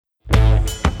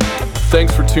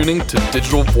Thanks for tuning to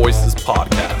Digital Voices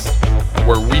Podcast,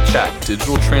 where we chat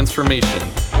digital transformation,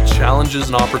 challenges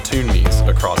and opportunities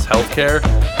across healthcare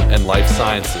and life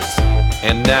sciences.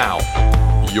 And now,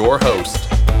 your host,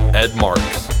 Ed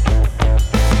Marks.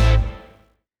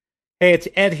 Hey, it's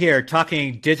Ed here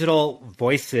talking Digital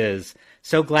Voices.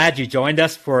 So glad you joined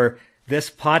us for this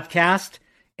podcast.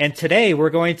 And today we're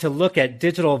going to look at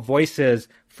digital voices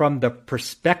from the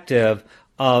perspective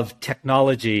of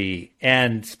technology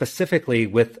and specifically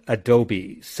with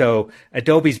Adobe. So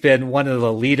Adobe's been one of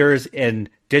the leaders in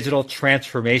digital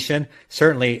transformation.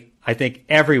 Certainly, I think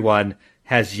everyone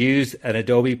has used an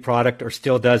Adobe product or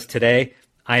still does today.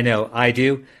 I know I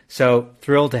do. So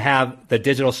thrilled to have the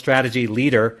digital strategy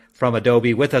leader from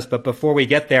Adobe with us. But before we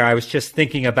get there, I was just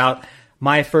thinking about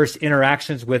my first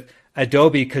interactions with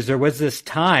Adobe because there was this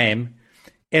time,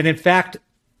 and in fact,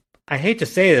 I hate to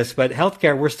say this, but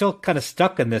healthcare, we're still kind of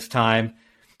stuck in this time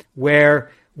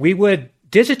where we would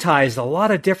digitize a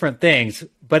lot of different things,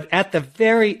 but at the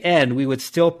very end, we would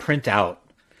still print out.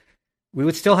 We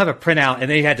would still have a printout, and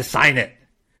then you had to sign it.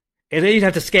 And then you'd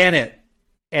have to scan it,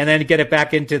 and then get it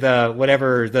back into the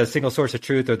whatever the single source of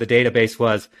truth or the database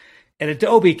was. And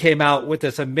Adobe came out with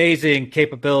this amazing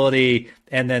capability,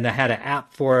 and then they had an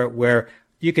app for it where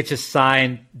you could just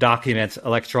sign documents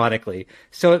electronically.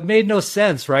 So it made no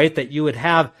sense, right, that you would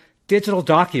have digital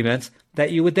documents that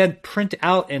you would then print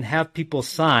out and have people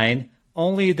sign,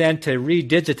 only then to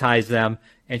redigitize them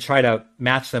and try to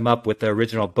match them up with the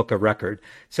original book of record.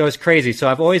 So it's crazy. So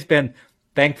I've always been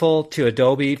thankful to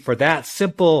Adobe for that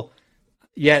simple,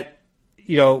 yet,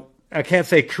 I can't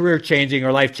say career changing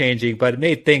or life changing, but it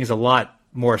made things a lot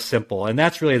more simple. And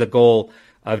that's really the goal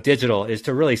of digital, is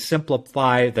to really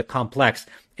simplify the complex.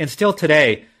 And still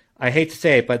today, I hate to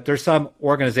say it, but there's some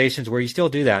organizations where you still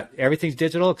do that. Everything's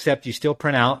digital, except you still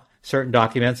print out certain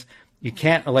documents. You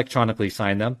can't electronically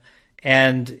sign them.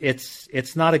 And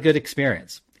it's not a good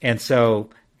experience. And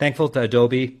so thankful to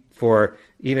Adobe for,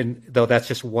 even though that's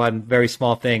just one very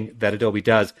small thing that Adobe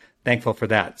does, thankful for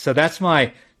that. So that's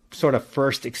my sort of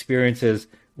first experiences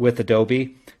with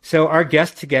Adobe. So our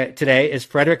guest today is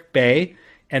Frederick Bay.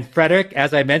 And Frederick,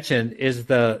 as I mentioned, is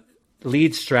the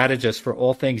lead strategist for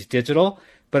all things digital,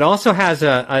 but also has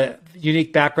a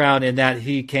unique background in that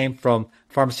he came from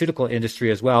pharmaceutical industry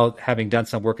as well, having done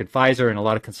some work at Pfizer and a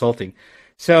lot of consulting.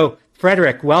 So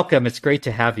Frederick, welcome. It's great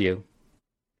to have you.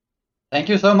 Thank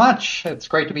you so much. It's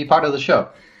great to be part of the show.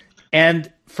 And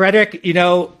Frederick,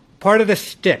 part of the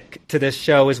shtick to this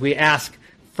show is we ask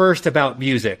first about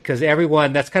music, because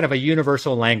everyone, that's kind of a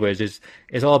universal language, is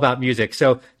all about music.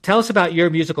 So tell us about your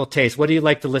musical taste. What do you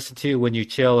like to listen to when you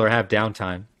chill or have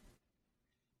downtime?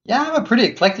 Yeah, I have a pretty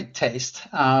eclectic taste,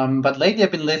 but lately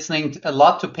I've been listening a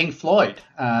lot to Pink Floyd.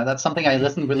 That's something I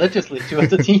listened religiously to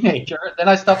as a teenager. Then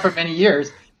I stopped for many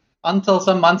years until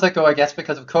some months ago, I guess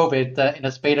because of COVID, in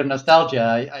a spate of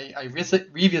nostalgia, I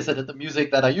revisited the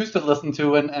music that I used to listen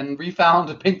to and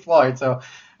refound Pink Floyd. So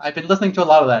I've been listening to a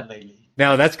lot of that lately.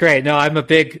 No, that's great. No, I'm a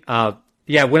big,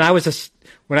 when I was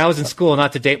in school,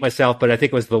 not to date myself, but I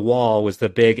think it was The Wall was the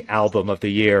big album of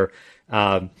the year.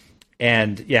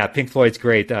 Pink Floyd's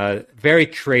great. Very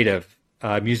creative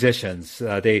musicians.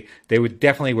 They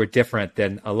definitely were different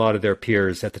than a lot of their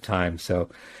peers at the time. So,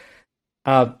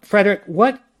 Frederick,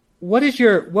 what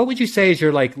would you say is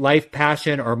your life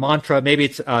passion or mantra? Maybe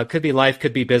it's could be life,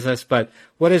 could be business, but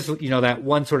what is that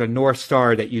one sort of North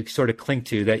Star that you sort of cling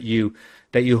to, that you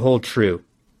hold true?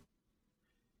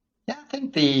 Yeah, I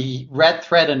think the red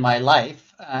thread in my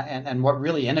life and what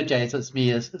really energizes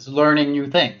me is learning new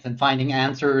things and finding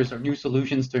answers or new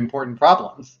solutions to important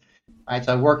problems. Right,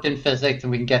 so I worked in physics,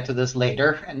 and we can get to this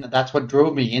later, and that's what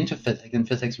drove me into physics and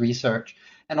physics research.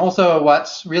 And also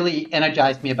what's really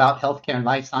energized me about healthcare and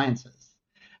life sciences.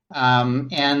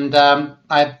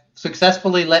 I've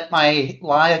successfully let my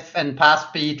life and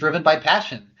past be driven by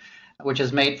passion, which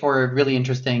has made for a really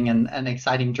interesting and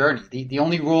exciting journey. The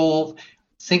only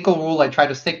single rule I try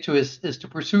to stick to is to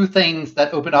pursue things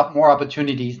that open up more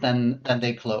opportunities than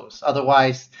they close.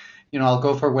 Otherwise, I'll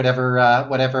go for whatever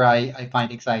I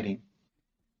find exciting.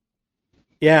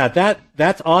 Yeah,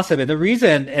 that's awesome. And the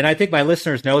reason, and I think my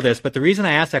listeners know this, but the reason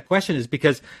I asked that question is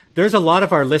because there's a lot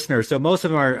of our listeners. So most of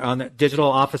them are on digital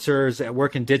officers that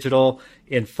work in digital,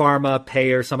 in pharma,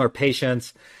 payer, some are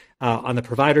patients, on the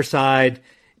provider side,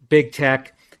 big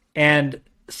tech. And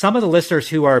some of the listeners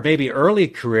who are maybe early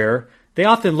career, they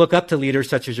often look up to leaders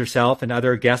such as yourself and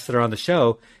other guests that are on the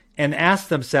show and ask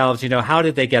themselves, how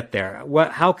did they get there?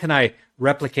 How can I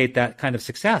replicate that kind of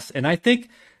success? And I think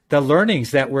the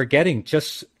learnings that we're getting,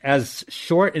 just as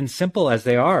short and simple as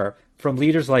they are from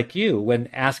leaders like you when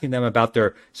asking them about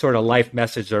their sort of life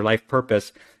message, their life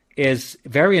purpose, is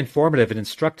very informative and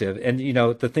instructive. And,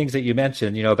 the things that you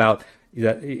mentioned, about,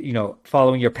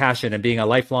 following your passion and being a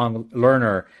lifelong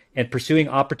learner and pursuing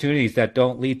opportunities that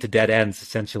don't lead to dead ends,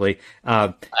 essentially.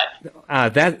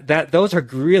 Those are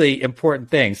really important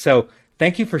things. So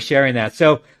thank you for sharing that.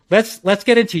 So let's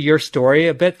get into your story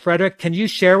a bit, Frederick. Can you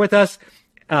share with us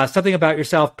something about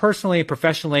yourself personally,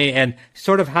 professionally, and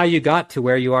sort of how you got to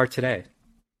where you are today?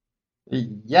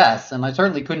 Yes, and I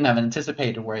certainly couldn't have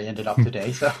anticipated where I ended up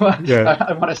today. So Yeah.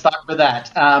 I want to start with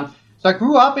that. So I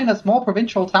grew up in a small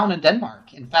provincial town in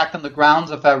Denmark, in fact, on the grounds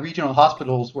of regional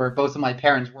hospitals where both of my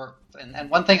parents worked. And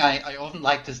one thing I often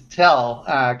like to tell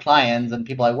clients and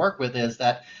people I work with is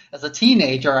that as a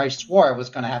teenager, I swore I was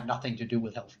going to have nothing to do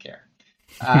with healthcare.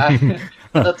 At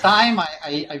the time,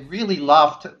 I really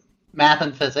loved math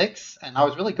and physics, and I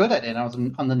was really good at it. I was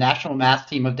on the national math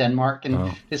team of Denmark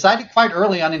and decided quite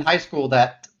early on in high school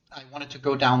that I wanted to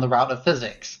go down the route of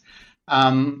physics.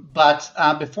 But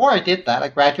before I did that, I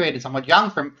graduated somewhat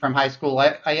young from high school.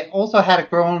 I also had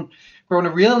grown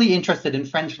really interested in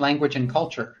French language and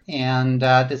culture, and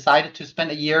decided to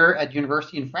spend a year at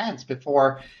university in France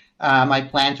before my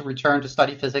plan to return to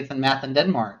study physics and math in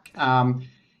Denmark.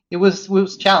 It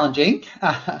was challenging,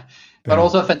 but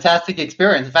also a fantastic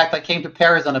experience. In fact, I came to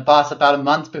Paris on a bus about a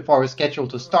month before I was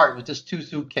scheduled to start with just 2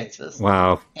 suitcases.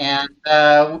 Wow. And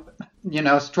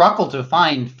struggled to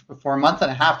find for a month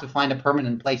and a half to find a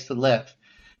permanent place to live.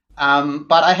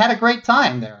 But I had a great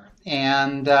time there,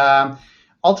 and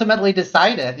ultimately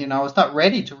decided, I was not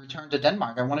ready to return to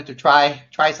Denmark. I wanted to try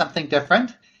something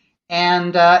different,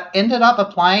 and ended up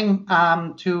applying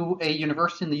to a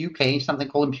university in the UK, something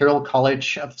called Imperial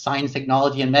College of Science,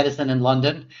 Technology and Medicine in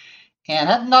London. And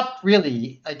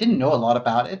I didn't know a lot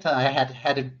about it. I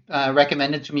had it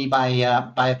recommended to me by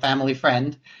a family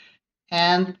friend,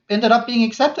 and ended up being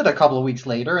accepted a couple of weeks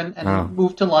later, and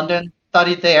moved to London,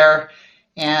 studied there,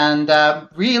 and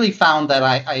really found that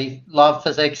I love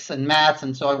physics and maths,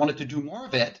 and so I wanted to do more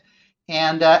of it,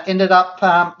 and ended up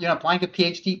applying to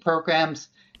PhD programs.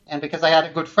 And because I had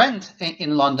a good friend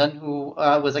in London who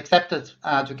was accepted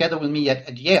together with me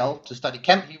at Yale to study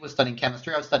he was studying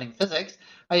chemistry, I was studying physics.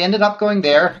 I ended up going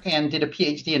there and did a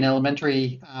PhD in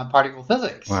elementary particle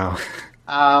physics. Wow.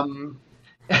 And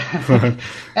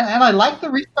I liked the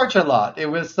research a lot. It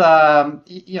was,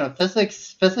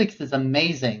 physics is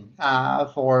amazing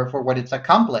for what it's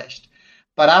accomplished.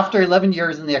 But after 11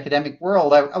 years in the academic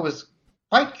world, I was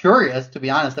quite curious, to be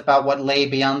honest, about what lay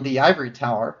beyond the ivory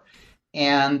tower.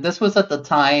 And this was at the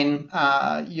time,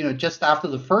 just after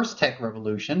the first tech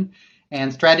revolution,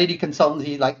 and strategy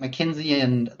consultancy like McKinsey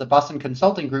and the Boston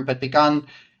Consulting Group had begun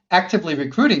actively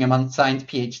recruiting among science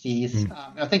PhDs.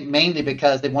 I think mainly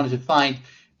because they wanted to find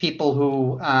people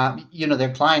who,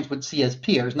 their clients would see as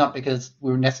peers, not because the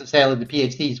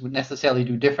PhDs would necessarily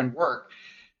do different work.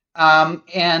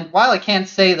 And while I can't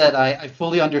say that I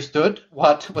fully understood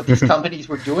what these companies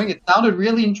were doing, it sounded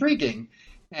really intriguing.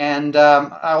 And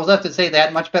I also have to say they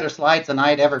had much better slides than I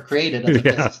had ever created as a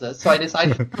physicist. So I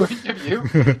decided to do an interview.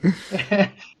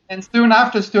 And soon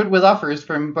after stood with offers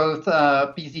from both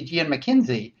BCG and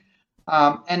McKinsey.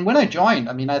 And when I joined,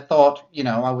 I thought,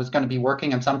 I was going to be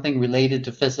working on something related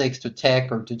to physics, to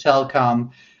tech, or to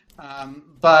telecom.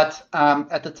 But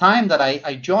at the time that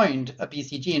I joined a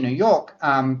BCG in New York,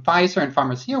 Pfizer and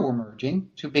Pharmacia were merging,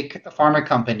 two big pharma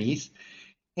companies.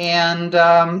 And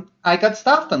I got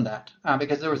stopped on that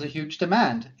because there was a huge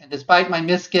demand. And despite my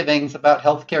misgivings about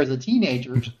healthcare as a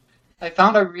teenager, I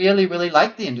found I really, really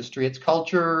liked the industry, its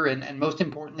culture, and most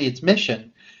importantly, its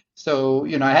mission. So,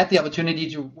 I had the opportunity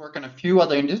to work in a few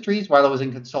other industries while I was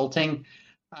in consulting.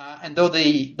 And though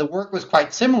the work was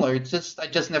quite similar, I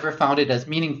just never found it as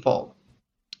meaningful.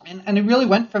 And it really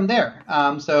went from there.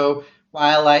 So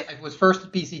while I was first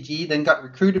at BCG, then got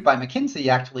recruited by McKinsey,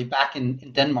 actually back in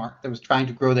Denmark, that was trying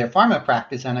to grow their pharma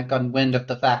practice, and I got wind of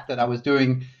the fact that I was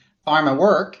doing pharma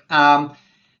work.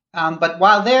 But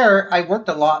while there, I worked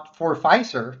a lot for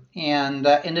Pfizer and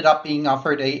ended up being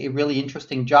offered a really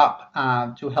interesting job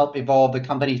to help evolve the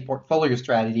company's portfolio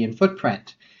strategy and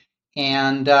footprint.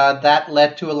 And that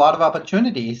led to a lot of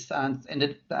opportunities, and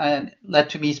it led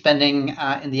to me spending,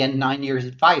 in the end, 9 years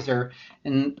at Pfizer.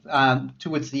 And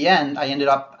towards the end, I ended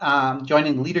up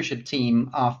joining the leadership team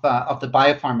of the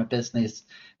biopharma business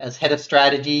as head of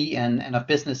strategy and of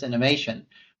business innovation,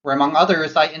 where, among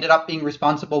others, I ended up being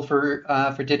responsible for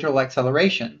digital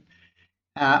acceleration.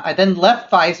 I then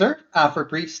left Pfizer for a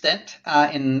brief stint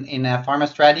in a pharma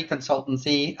strategy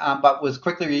consultancy, but was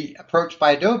quickly approached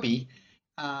by Adobe,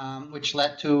 which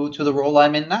led to the role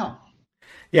I'm in now.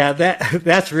 Yeah,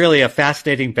 that's really a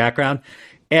fascinating background.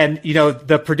 And, you know,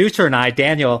 the producer and I,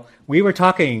 Daniel, we were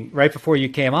talking right before you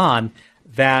came on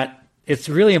that it's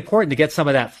really important to get some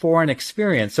of that foreign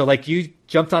experience. So like you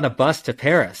jumped on a bus to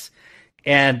Paris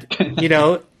and, you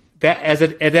know,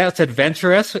 that's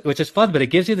adventurous, which is fun, but it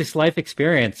gives you this life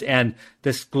experience and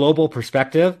this global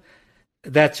perspective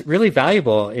that's really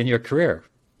valuable in your career.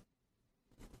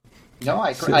 No, I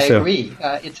agree.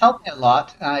 It's helped me a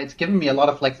lot. It's given me a lot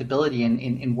of flexibility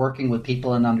in working with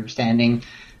people and understanding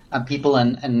people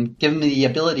and given me the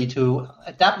ability to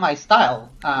adapt my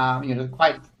style,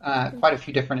 quite a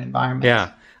few different environments.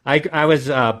 Yeah. I was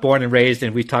born and raised,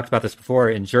 and we talked about this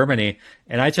before, in Germany,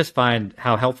 and I just find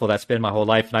how helpful that's been my whole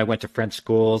life. And I went to French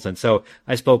schools, and so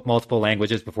I spoke multiple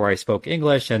languages before I spoke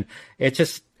English, and it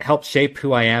just helped shape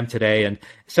who I am today. And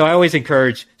so I always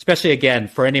encourage, especially again,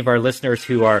 for any of our listeners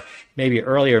who are maybe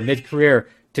early or mid-career,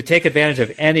 to take advantage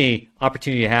of any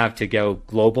opportunity you have to go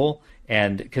global,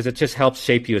 and because it just helps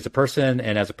shape you as a person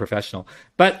and as a professional.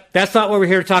 But that's not what we're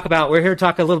here to talk about. We're here to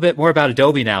talk a little bit more about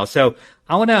Adobe now. So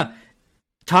I want to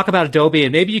talk about Adobe,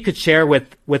 and maybe you could share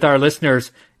with our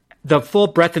listeners the full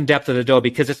breadth and depth of Adobe,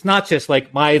 because it's not just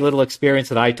like my little experience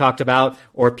that I talked about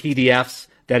or PDFs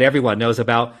that everyone knows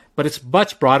about, but it's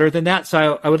much broader than that.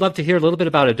 So I would love to hear a little bit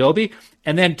about Adobe,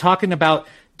 and then talking about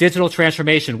digital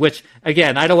transformation, which,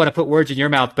 again, I don't want to put words in your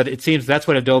mouth, but it seems that's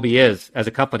what Adobe is as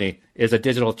a company, is a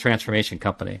digital transformation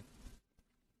company.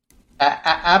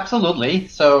 Absolutely.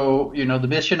 So, you know, the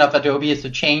mission of Adobe is to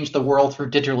change the world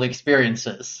through digital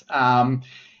experiences. And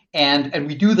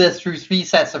we do this through three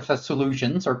sets of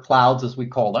solutions, or clouds as we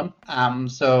call them.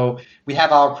 So we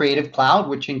have our Creative Cloud,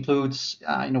 which includes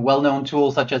well-known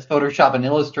tools such as Photoshop and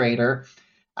Illustrator,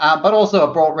 but also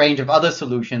a broad range of other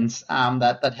solutions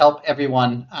that help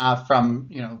everyone from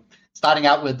starting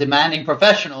out with demanding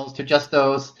professionals to just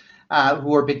those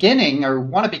who are beginning or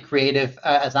want to be creative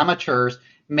as amateurs,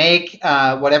 make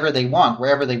whatever they want,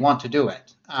 wherever they want to do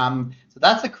it. So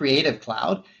that's the Creative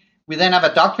Cloud. We then have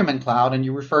a Document Cloud, and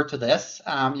you refer to this.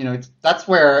 That's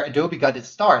where Adobe got its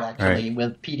start, actually, right,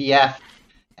 with PDF.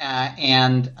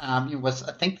 It was,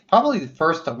 I think, probably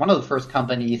one of the first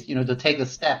companies, to take the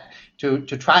step to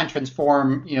try and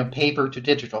transform, paper to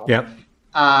digital. Yep.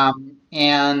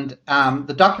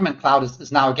 The Document Cloud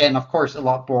is now, again, of course, a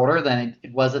lot broader than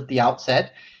it was at the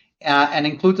outset. And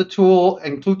includes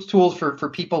tools for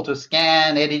people to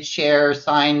scan, edit, share,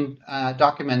 sign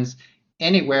documents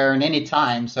anywhere and any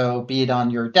time. So be it on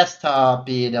your desktop,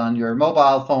 be it on your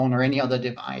mobile phone or any other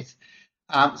device.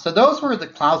 So those were the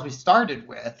clouds we started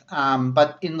with.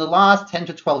 But in the last 10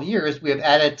 to 12 years, we have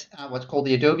added what's called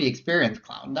the Adobe Experience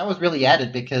Cloud. And that was really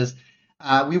added because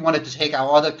we wanted to take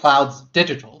our other clouds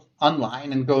digital,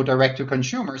 online, and go direct to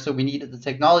consumer. So we needed the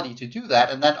technology to do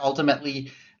that. And that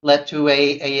ultimately led to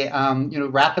a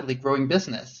rapidly growing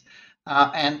business.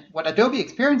 And what Adobe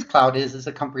Experience Cloud is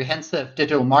a comprehensive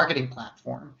digital marketing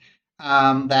platform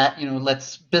that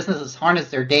lets businesses harness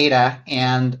their data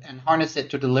and harness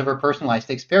it to deliver personalized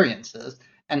experiences,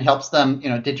 and helps them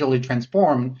digitally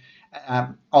transform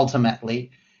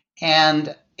ultimately.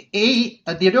 And the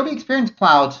Adobe Experience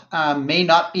Cloud may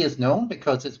not be as known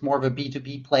because it's more of a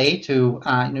B2B play to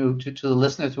the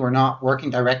listeners who are not working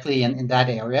directly in that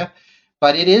area.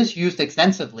 But it is used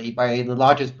extensively by the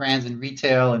largest brands in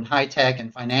retail and high tech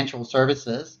and financial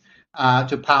services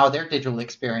to power their digital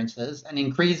experiences, and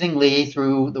increasingly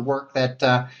through the work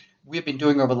that we've been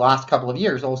doing over the last couple of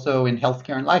years, also in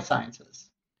healthcare and life sciences.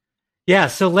 Yeah,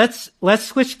 so let's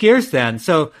switch gears then.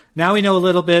 So now we know a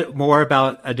little bit more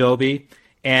about Adobe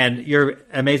and your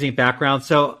amazing background.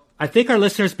 So I think our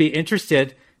listeners be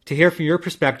interested to hear from your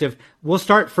perspective. We'll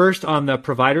start first on the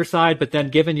provider side, but then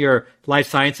given your life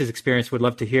sciences experience, we'd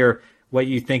love to hear what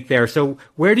you think there. So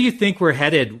where do you think we're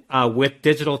headed with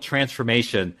digital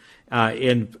transformation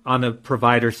on the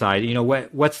provider side?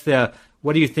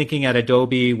 What are you thinking at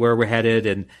Adobe, where we're headed,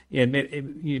 and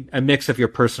in a mix of your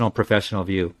personal and professional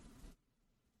view?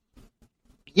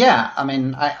 Yeah, I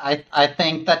mean, I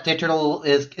think that digital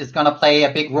is going to play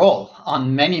a big role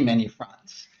on many, many fronts.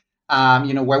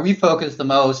 Where we focus the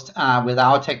most with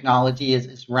our technology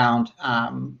is around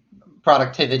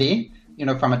productivity,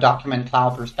 from a document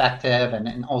cloud perspective,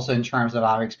 and also in terms of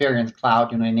our Experience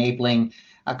Cloud, enabling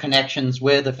connections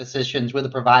with the physicians, with the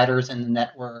providers in the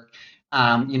network,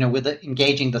 with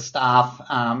engaging the staff,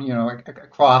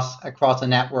 across the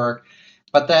network.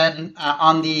 But then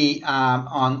on the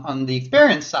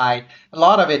experience side, a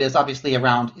lot of it is obviously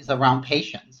around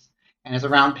patients. And it's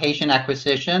around patient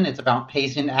acquisition, it's about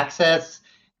patient access,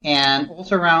 and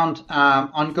also around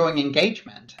ongoing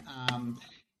engagement.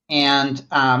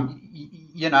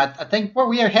 I think where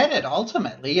we are headed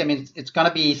ultimately, I mean, it's going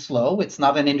to be slow. It's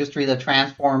not an industry that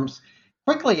transforms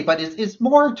quickly, but it's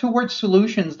more towards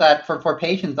solutions that for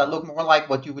patients that look more like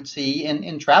what you would see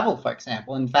in travel, for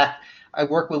example. In fact, I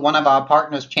work with one of our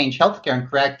partners, Change Healthcare, and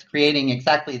creating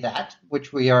exactly that,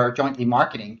 which we are jointly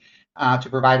marketing to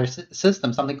provide a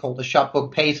system, something called the Shop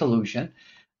Book Pay solution,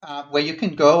 where you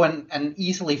can go and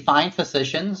easily find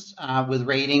physicians with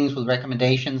ratings, with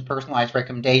recommendations, personalized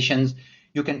recommendations.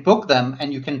 You can book them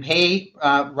and you can pay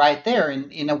right there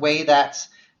in a way that's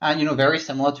very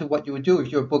similar to what you would do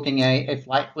if you're booking a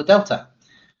flight with Delta.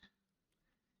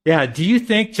 Yeah. Do you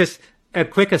think, just a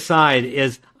quick aside,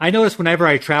 is I notice whenever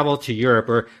I travel to Europe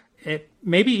or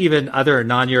maybe even other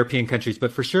non-European countries,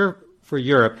 but for sure for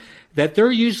Europe, that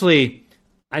they're usually,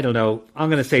 I don't know, I'm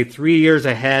going to say 3 years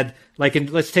ahead. Like,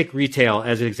 let's take retail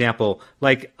as an example.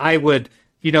 Like I would,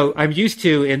 I'm used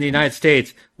to in the United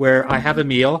States where I have a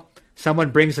meal, someone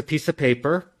brings a piece of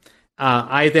paper.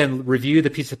 I then review the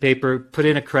piece of paper, put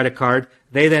in a credit card.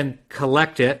 They then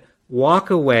collect it, walk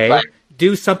away, right,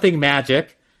 do something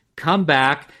magic, come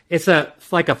back. It's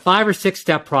like a 5 or 6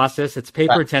 step process. It's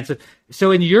paper right, intensive.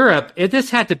 So in Europe, this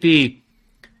had to be,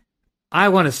 I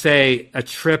want to say, a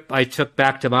trip I took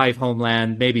back to my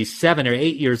homeland maybe 7 or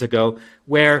 8 years ago,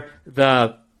 where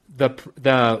the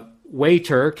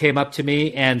waiter came up to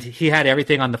me and he had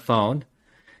everything on the phone,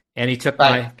 and he took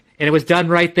and it was done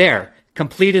right there.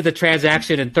 Completed the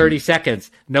transaction in 30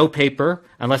 seconds. No paper,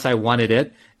 unless I wanted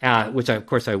it, which of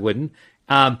course I wouldn't.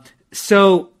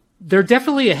 So they're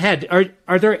definitely ahead.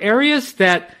 Are there areas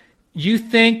that you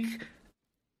think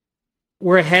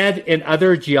we're ahead in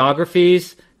other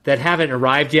geographies that haven't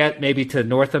arrived yet, maybe to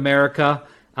North America?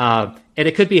 And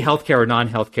it could be healthcare or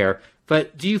non-healthcare.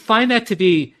 But do you find that to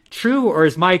be true, or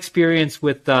is my experience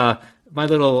with my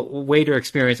little waiter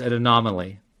experience an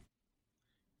anomaly?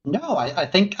 No, I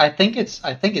think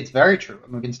it's very true. I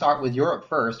mean, we can start with Europe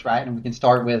first, right? And we can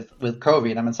start with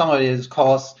COVID. I mean, some of it is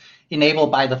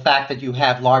enabled by the fact that you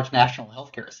have large national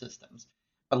healthcare systems.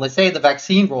 But let's say the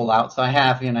vaccine rollout. So I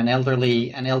have an elderly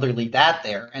dad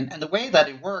there, and the way that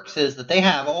it works is that they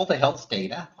have all the health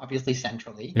data, obviously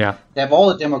centrally. Yeah. They have all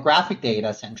the demographic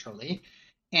data centrally,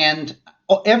 and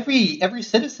every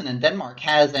citizen in Denmark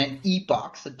has an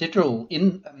e-box, a digital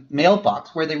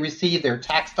mailbox, where they receive their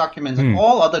tax documents and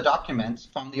all other documents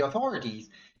from the authorities,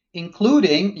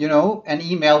 including, an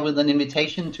email with an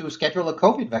invitation to schedule a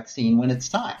COVID vaccine when it's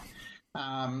time.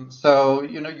 So,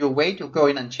 you'll wait, you'll go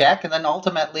in and check, and then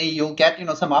ultimately you'll get,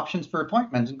 some options for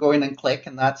appointments and go in and click.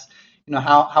 And that's,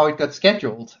 how it got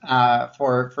scheduled,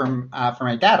 for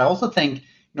my dad. I also think,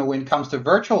 when it comes to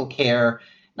virtual care,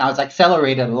 now it's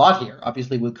accelerated a lot here,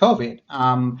 obviously with COVID,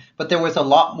 but there was a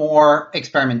lot more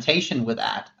experimentation with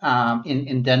that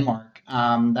in Denmark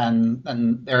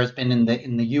than there has been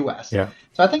in the U.S. Yeah.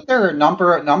 So I think there are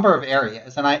a number of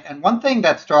areas, and one thing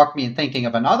that struck me in thinking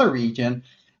of another region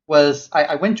was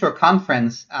I went to a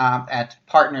conference at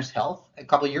Partners Health a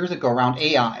couple of years ago around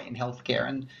AI in healthcare,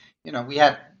 and we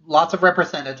had lots of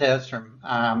representatives from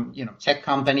tech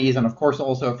companies, and of course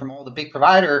also from all the big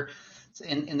providers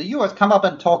in the US come up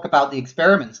and talk about the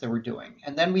experiments they were doing.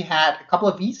 And then we had a couple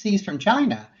of VCs from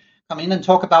China come in and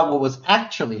talk about what was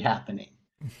actually happening.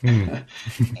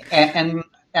 and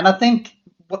I think,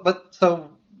 so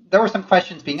there were some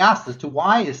questions being asked as to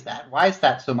why is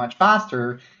that so much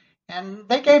faster? And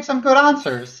they gave some good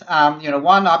answers.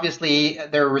 One, obviously,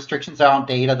 there are restrictions around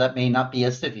data that may not be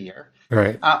as severe.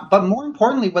 Right. But more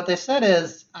importantly, what they said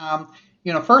is,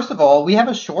 first of all, we have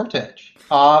a shortage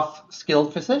of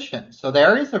skilled physicians. So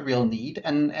there is a real need,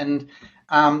 and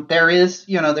there is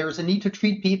a need to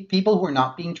treat people who are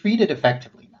not being treated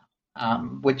effectively now,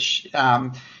 which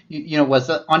was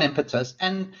on impetus.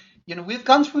 And we've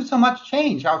gone through so much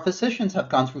change. Our physicians have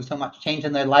gone through so much change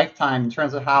in their lifetime in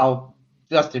terms of how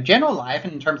just their general life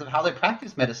and in terms of how they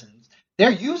practice medicines.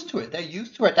 They're used to it. They're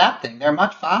used to adapting. They're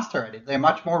much faster at it. They're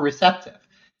much more receptive.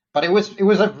 But it was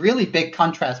a really big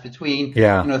contrast between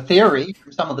theory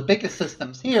from some of the biggest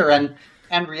systems here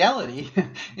and reality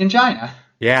in China.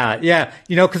 Yeah.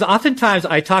 Because oftentimes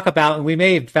I talk about, and we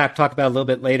may in fact talk about a little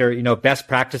bit later, best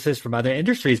practices from other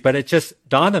industries, but it just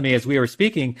dawned on me as we were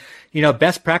speaking,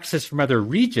 best practices from other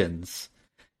regions.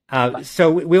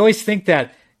 So we always think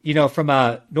that, from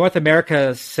a North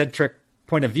America centric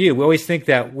point of view, we always think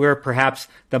that we're perhaps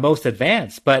the most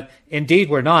advanced, but indeed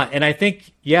we're not. And I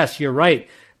think, yes, you're right.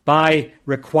 By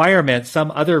requirement,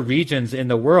 some other regions in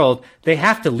the world, they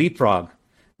have to leapfrog.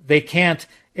 They can't.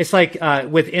 It's like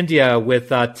with India, with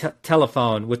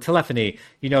telephone, with telephony.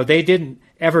 They didn't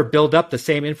ever build up the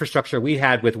same infrastructure we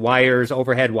had with wires,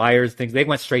 overhead wires, things. They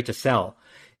went straight to cell,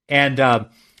 and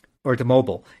or to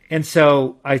mobile. And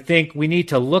so I think we need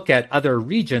to look at other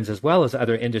regions as well as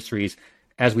other industries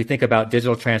as we think about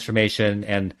digital transformation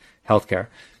and healthcare.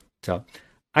 So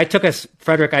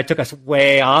Frederick, I took us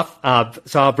way off.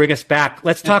 So I'll bring us back.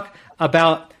 Let's talk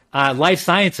about life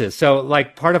sciences. So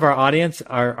like part of our audience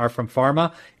are from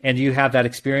pharma, and you have that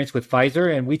experience with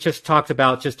Pfizer. And we just talked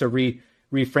about, just to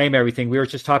reframe everything, we were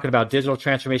just talking about digital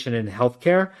transformation in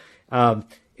healthcare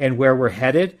and where we're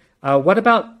headed. What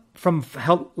about from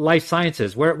life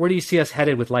sciences? Where do you see us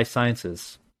headed with life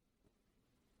sciences?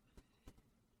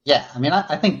 Yeah, I mean,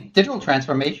 I think digital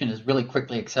transformation is really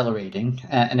quickly accelerating,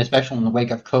 and especially in the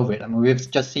wake of COVID. I mean, we've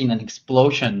just seen an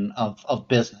explosion of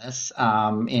business,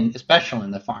 especially in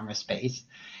the pharma space,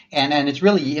 and it's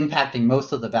really impacting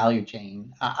most of the value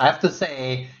chain. I have to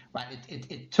say, right,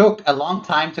 it took a long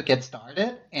time to get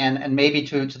started, and maybe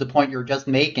to the point you're just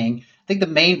making. I think the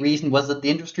main reason was that the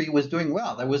industry was doing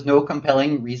well. There was no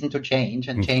compelling reason to change,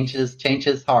 and change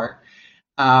is hard.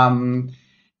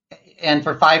 And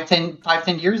for 10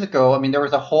 years ago, I mean, there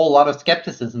was a whole lot of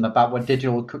skepticism about what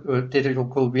digital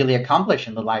could really accomplish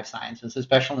in the life sciences,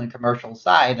 especially in the commercial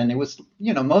side. And it was,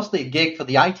 mostly a gig for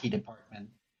the IT department.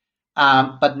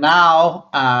 But now,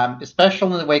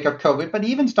 especially in the wake of COVID, but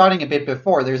even starting a bit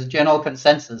before, there's a general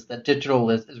consensus that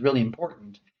digital is really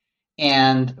important.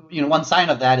 And, one sign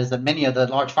of that is that many of the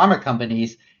large pharma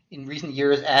companies in recent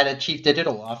years added chief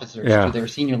digital officers to their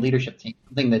senior leadership team,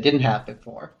 something they didn't have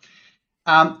before.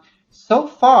 So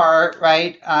far,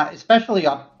 right, especially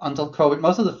up until COVID,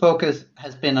 most of the focus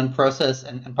has been on process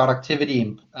and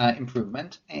productivity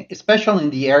improvement, especially in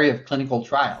the area of clinical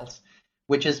trials,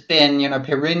 which has been, a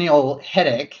perennial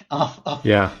headache of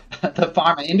the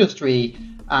pharma industry,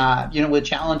 with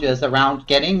challenges around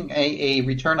getting a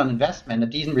return on investment, a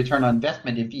decent return on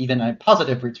investment, if even a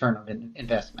positive return on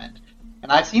investment.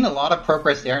 And I've seen a lot of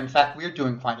progress there. In fact, we're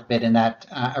doing quite a bit in that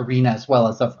arena as well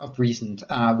as of recent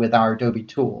with our Adobe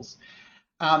tools.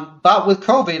 But with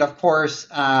COVID, of course,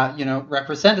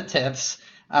 representatives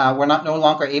were no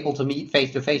longer able to meet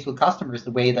face to face with customers the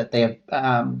way that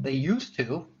they used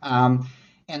to.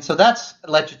 And so that's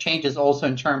led to changes also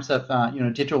in terms of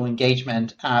digital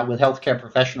engagement with healthcare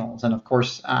professionals, and of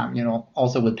course,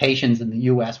 also with patients in the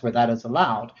U.S. where that is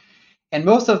allowed. And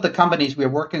most of the companies we're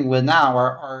working with now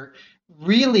are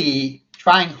really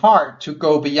trying hard to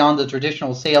go beyond the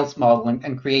traditional sales model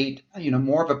and create,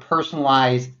 more of a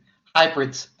personalized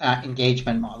hybrid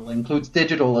engagement model. It includes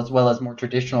digital as well as more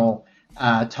traditional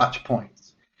touch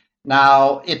points.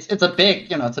 Now, it's a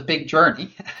big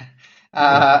journey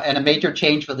and a major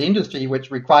change for the industry, which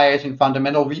requires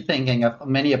fundamental rethinking of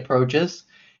many approaches.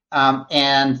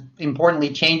 And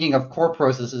importantly, changing of core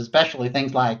processes, especially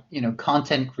things like,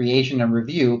 content creation and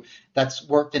review that's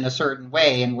worked in a certain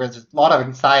way, and where there's a lot of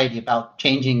anxiety about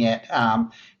changing it,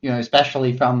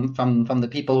 especially from the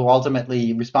people who are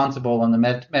ultimately responsible on the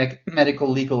medical,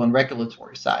 legal, and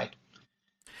regulatory side.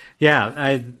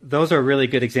 Yeah, those are really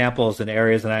good examples and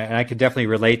areas, and I can definitely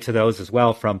relate to those as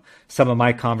well from some of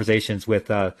my conversations with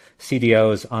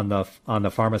CDOs on the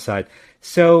pharma side.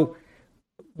 So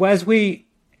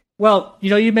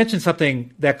you mentioned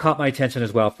something that caught my attention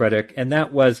as well, Frederick, and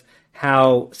that was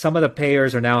how some of the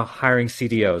payers are now hiring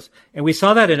CDOs. And we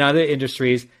saw that in other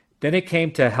industries. Then it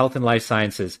came to health and life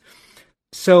sciences.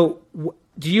 So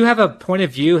do you have a point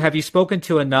of view? Have you spoken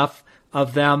to enough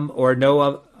of them or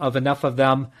know of enough of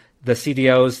them, the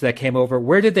CDOs that came over?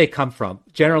 Where did they come from?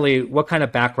 Generally, what kind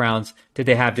of backgrounds did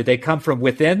they have? Did they come from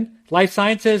within life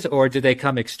sciences, or did they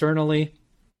come externally?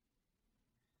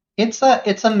 It's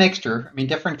a mixture. I mean,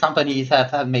 different companies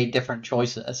have made different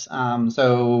choices.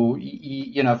 So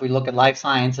if we look at life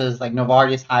sciences, like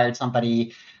Novartis hired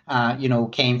somebody,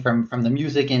 came from the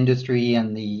music industry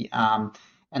and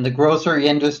the grocery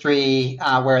industry,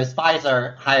 whereas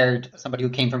Pfizer hired somebody who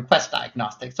came from Quest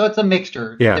Diagnostics. So it's a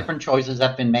mixture. Yeah. Different choices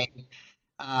have been made.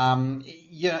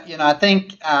 I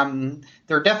think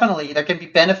there can be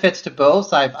benefits to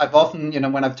both. I've often,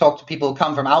 when I've talked to people who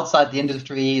come from outside the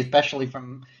industry, especially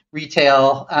from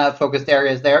retail focused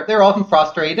areas, they're often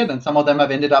frustrated, and some of them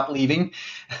have ended up leaving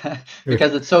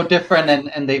because it's so different,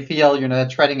 and they feel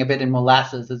treading a bit in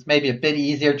molasses. It's maybe a bit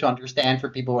easier to understand for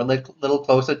people who are a little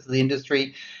closer to the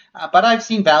industry, but I've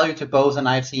seen value to both, and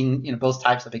I've seen both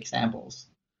types of examples.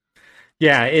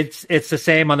 Yeah, it's the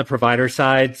same on the provider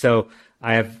side. So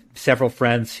I have several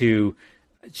friends who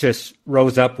just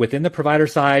rose up within the provider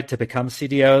side to become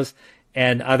CDOs,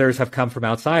 and others have come from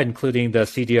outside, including the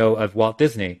CDO of Walt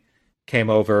Disney came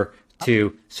over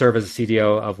to serve as a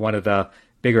CDO of one of the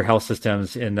bigger health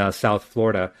systems in South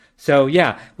Florida. So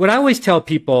yeah, what I always tell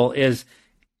people is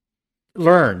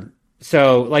learn.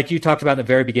 So like you talked about in the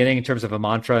very beginning in terms of a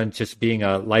mantra and just being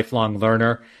a lifelong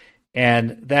learner,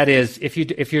 And that is, if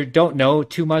you don't know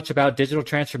too much about digital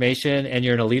transformation and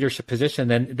you're in a leadership position,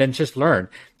 then just learn.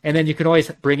 And then you can always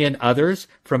bring in others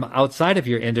from outside of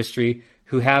your industry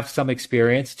who have some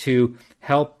experience to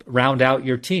help round out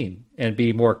your team and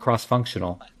be more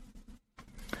cross-functional.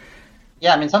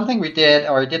 Yeah, I mean, something we did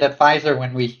or did at Pfizer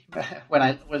when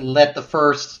I led the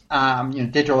first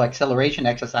digital acceleration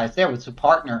exercise there was to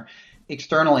partner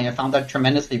externally. I found that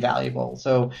tremendously valuable.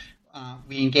 So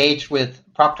we engaged with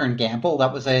Procter and Gamble.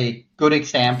 That was a good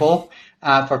example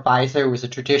for Pfizer. It was a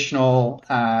traditional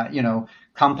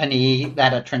company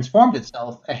that had transformed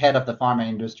itself ahead of the pharma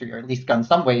industry, or at least gone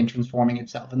some way in transforming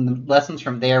itself. And the lessons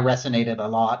from there resonated a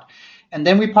lot. And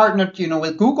then we partnered,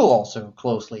 with Google also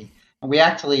closely. And we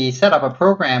actually set up a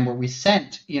program where we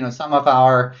sent, some of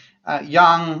our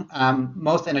young,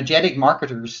 most energetic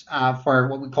marketers for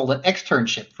what we called an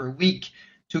externship for a week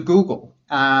to Google,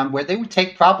 where they would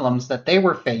take problems that they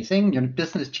were facing,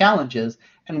 business challenges,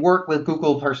 and work with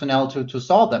Google personnel to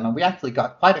solve them. And we actually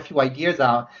got quite a few ideas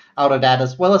out of that,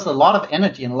 as well as a lot of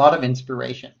energy and a lot of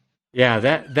inspiration.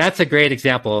 Yeah, that's a great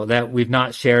example that we've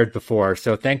not shared before.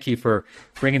 So thank you for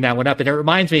bringing that one up. And it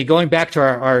reminds me, going back to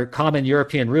our common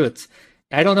European roots,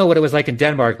 I don't know what it was like in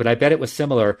Denmark, but I bet it was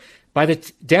similar.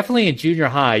 Definitely in junior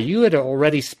high, you had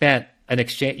already spent an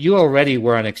exchange. You already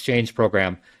were on an exchange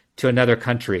program to another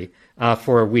country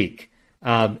for a week,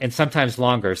 and sometimes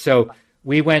longer. So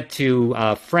we went to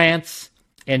France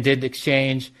and did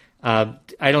exchange. I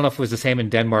don't know if it was the same in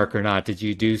Denmark or not. Did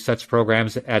you do such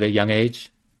programs at a young age?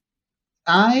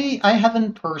 I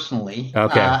haven't personally.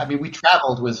 Okay. We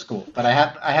traveled with school, but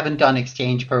I haven't done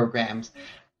exchange programs.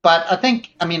 But I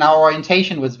think, our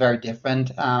orientation was very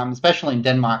different, especially in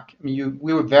Denmark. We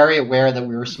were very aware that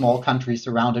we were a small country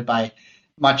surrounded by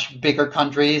much bigger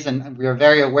countries, and we were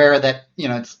very aware that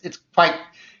it's quite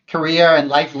career and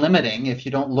life limiting if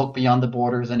you don't look beyond the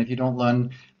borders and if you don't learn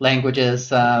languages,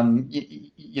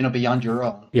 beyond your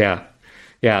own.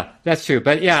 Yeah, that's true.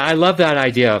 But yeah, I love that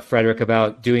idea, Frederick,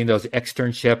 about doing those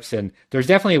externships. And there's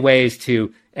definitely ways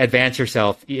to advance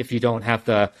yourself if you don't have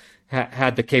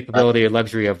had the capability or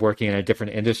luxury of working in a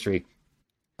different industry.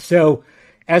 So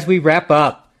as we wrap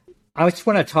up, I just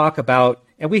want to talk about,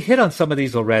 and we hit on some of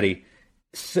these already,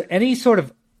 so any sort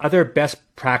of other best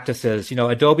practices.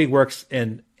 Adobe works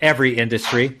in every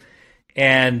industry,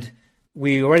 and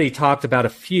we already talked about a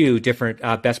few different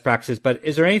best practices, but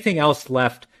is there anything else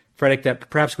left, Frederick, that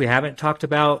perhaps we haven't talked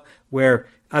about where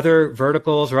other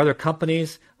verticals or other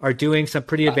companies are doing some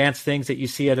pretty advanced things that you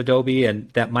see at Adobe and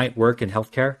that might work in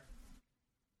healthcare?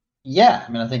 Yeah,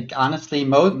 I think honestly,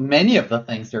 many of the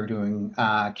things they're doing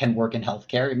can work in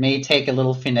healthcare. It may take a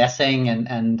little finessing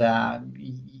and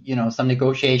some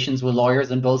negotiations with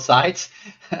lawyers on both sides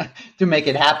to make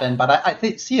it happen. But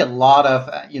I see a lot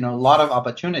of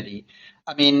opportunity.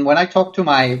 When I talk to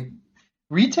my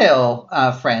retail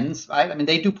friends, right?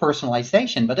 They do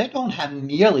personalization, but they don't have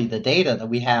nearly the data that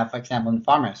we have, for example, in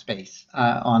pharma space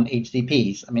on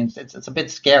HCPs. It's a bit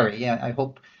scary. I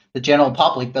hope the general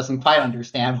public doesn't quite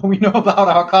understand what we know about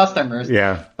our customers.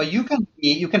 Yeah. But you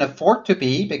can afford to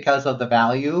be because of the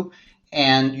value,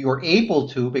 and you're able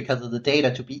to, because of the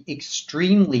data, to be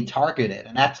extremely targeted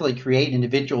and actually create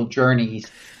individual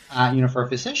journeys, for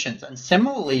physicians, and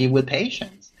similarly with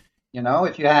patients.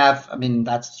 If you have,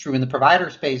 that's true in the provider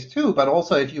space too, but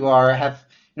also if you have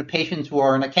patients who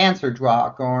are on a cancer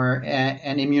drug or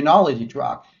an immunology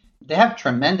drug, they have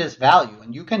tremendous value,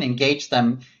 and you can engage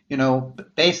them,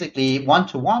 basically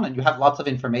one-to-one, and you have lots of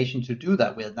information to do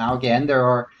that with. Now, again, there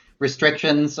are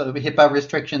restrictions, HIPAA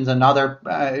restrictions and other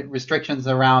restrictions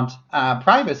around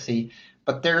privacy,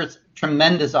 but there's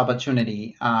tremendous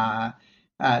opportunity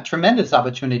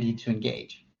to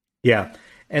engage. Yeah.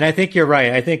 And I think you're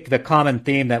right. I think the common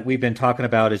theme that we've been talking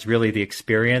about is really the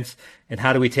experience, and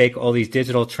how do we take all these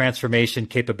digital transformation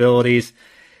capabilities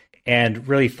and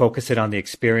really focus it on the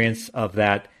experience of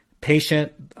that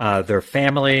patient, their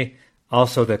family,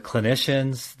 also the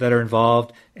clinicians that are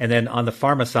involved. And then on the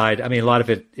pharma side, a lot of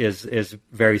it is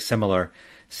very similar.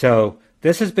 So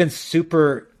this has been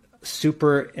super,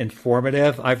 super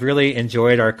informative. I've really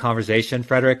enjoyed our conversation,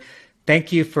 Frederick.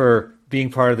 Thank you for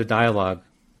being part of the dialogue.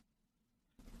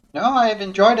 No, I've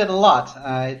enjoyed it a lot.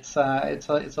 It's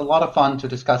a lot of fun to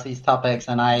discuss these topics,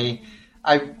 and I'm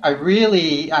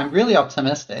really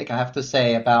optimistic, I have to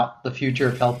say, about the future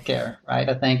of healthcare. Right?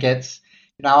 I think it's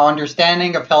our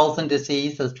understanding of health and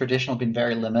disease has traditionally been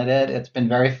very limited. It's been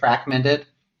very fragmented.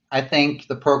 I think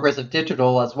the progress of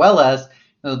digital, as well as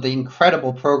the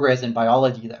incredible progress in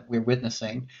biology that we're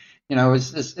witnessing,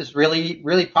 is really,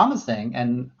 really promising.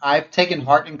 And I've taken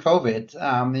heart in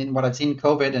COVID, in what I've seen in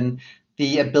COVID, and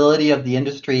the ability of the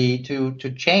industry to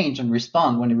change and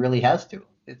respond when it really has to.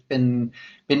 It's been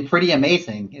pretty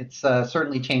amazing. It's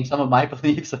certainly changed some of my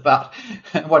beliefs about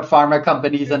what pharma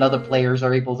companies and other players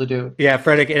are able to do. Yeah,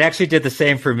 Fredrik, it actually did the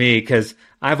same for me because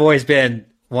I've always been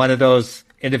one of those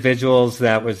individuals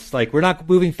that was like, we're not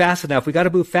moving fast enough. We got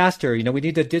to move faster. You know, we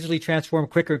need to digitally transform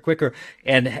quicker and quicker.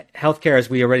 And healthcare, as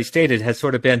we already stated, has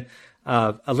sort of been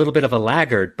a little bit of a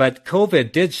laggard. But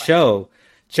COVID did show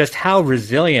just how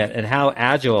resilient and how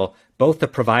agile both the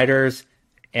providers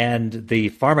and the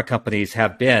pharma companies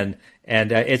have been.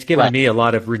 And it's given me a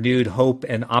lot of renewed hope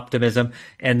and optimism.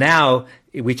 And now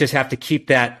we just have to keep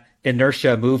that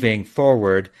inertia moving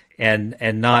forward and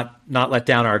not let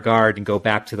down our guard and go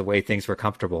back to the way things were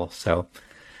comfortable. So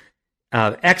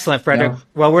excellent, Fredrik. Yeah.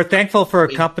 Well, we're thankful for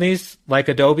companies like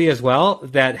Adobe as well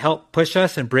that help push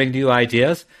us and bring new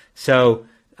ideas. So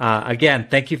again,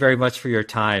 thank you very much for your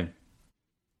time.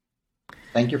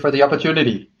 Thank you for the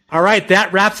opportunity. All right,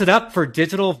 that wraps it up for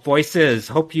Digital Voices.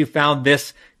 Hope you found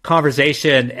this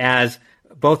conversation as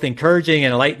both encouraging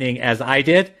and enlightening as I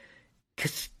did.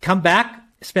 Come back,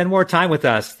 spend more time with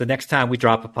us the next time we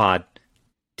drop a pod.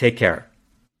 Take care.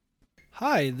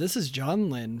 Hi, this is John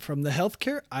Lynn from the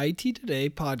Healthcare IT Today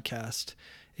podcast.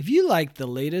 If you like the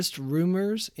latest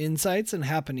rumors, insights, and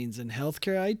happenings in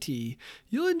healthcare IT,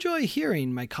 you'll enjoy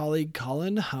hearing my colleague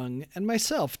Colin Hung and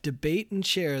myself debate and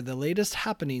share the latest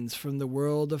happenings from the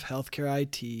world of healthcare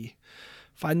IT.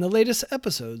 Find the latest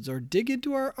episodes or dig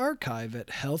into our archive at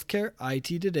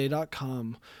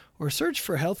healthcareittoday.com or search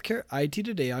for Healthcare IT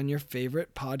Today on your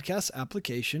favorite podcast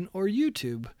application or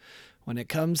YouTube. When it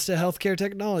comes to healthcare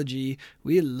technology,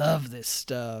 we love this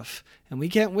stuff, and we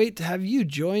can't wait to have you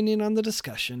join in on the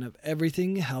discussion of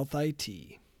everything health IT.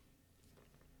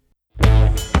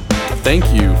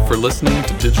 Thank you for listening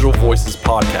to Digital Voices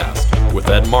Podcast with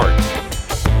Ed Marks.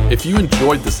 If you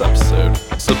enjoyed this episode,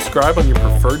 subscribe on your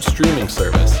preferred streaming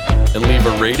service and leave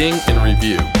a rating and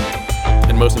review.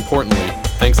 And most importantly,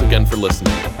 thanks again for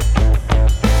listening.